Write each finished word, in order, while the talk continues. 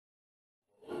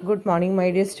Good morning,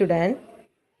 my dear student.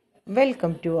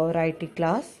 Welcome to our IT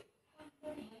class.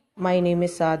 My name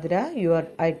is Sadra, your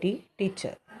IT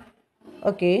teacher.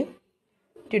 Okay,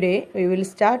 today we will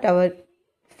start our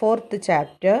fourth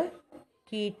chapter,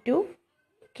 Key to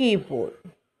Keyboard.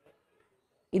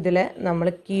 ഇതിൽ നമ്മൾ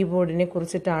കീബോർഡിനെ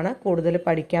കുറിച്ചിട്ടാണ് കൂടുതൽ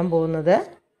പഠിക്കാൻ പോകുന്നത്.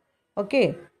 Okay,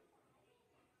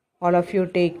 all of you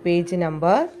take page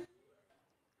number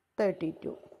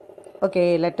 32. Okay,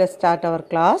 let us start our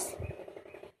class.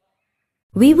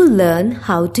 We will learn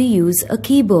how to use a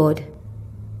keyboard.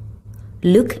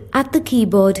 Look at the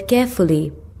keyboard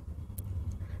carefully.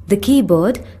 The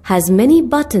keyboard has many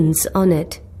buttons on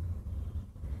it.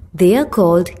 They are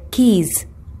called keys.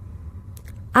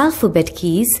 Alphabet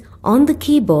keys on the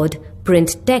keyboard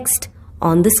print text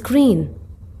on the screen.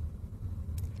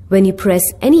 When you press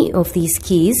any of these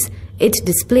keys, it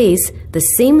displays the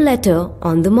same letter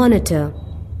on the monitor.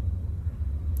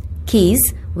 Keys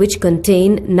which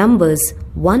contain numbers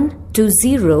 1 to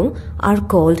 0 are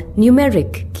called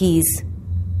numeric keys.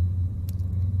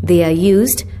 They are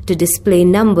used to display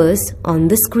numbers on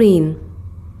the screen.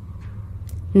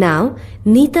 Now,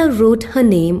 Neeta wrote her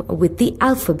name with the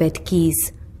alphabet keys,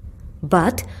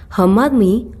 but her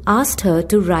mummy asked her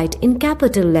to write in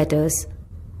capital letters.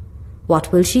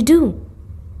 What will she do?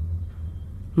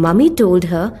 Mummy told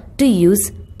her to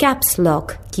use caps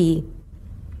lock key.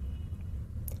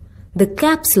 The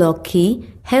caps lock key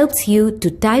helps you to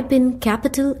type in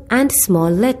capital and small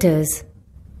letters.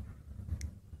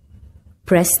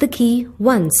 Press the key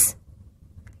once.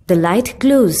 The light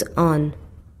glows on.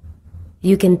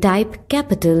 You can type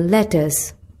capital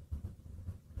letters.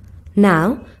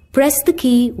 Now, press the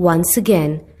key once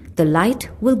again. The light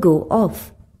will go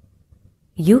off.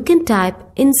 You can type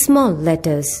in small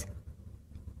letters.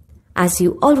 As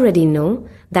you already know,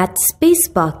 that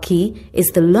spacebar key is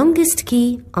the longest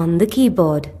key on the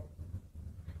keyboard.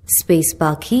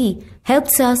 Spacebar key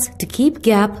helps us to keep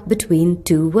gap between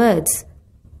two words.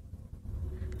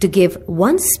 To give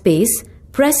one space,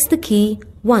 press the key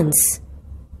once.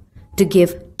 To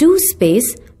give two space,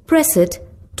 press it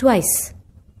twice.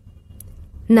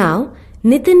 Now,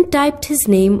 Nitin typed his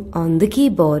name on the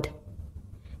keyboard.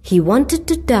 He wanted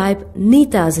to type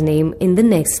Neeta's name in the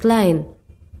next line.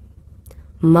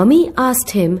 Mummy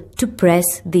asked him to press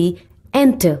the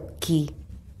Enter key.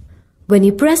 When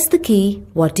you press the key,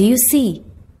 what do you see?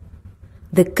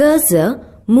 The cursor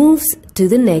moves to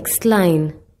the next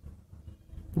line.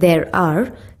 There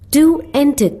are 2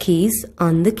 Enter keys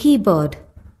on the keyboard.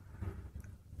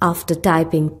 After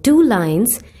typing 2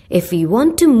 lines, if we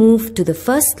want to move to the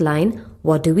first line,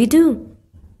 what do?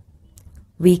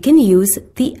 We can use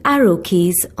the arrow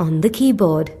keys on the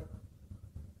keyboard.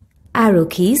 Arrow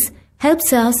keys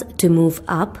helps us to move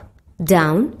up,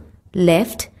 down,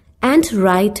 left and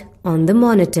right on the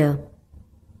monitor.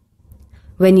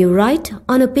 When you write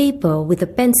on a paper with a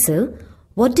pencil,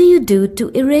 what do you do to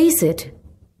erase it?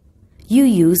 You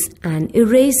use an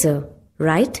eraser,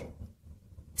 right?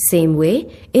 Same way,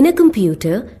 in a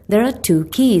computer, there are 2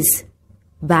 keys,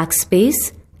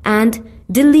 backspace and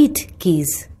delete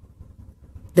keys.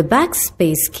 The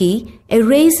backspace key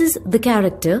erases the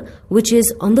character which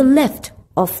is on the left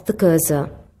of the cursor.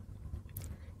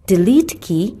 Delete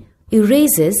key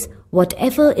erases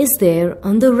whatever is there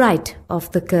on the right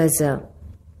of the cursor.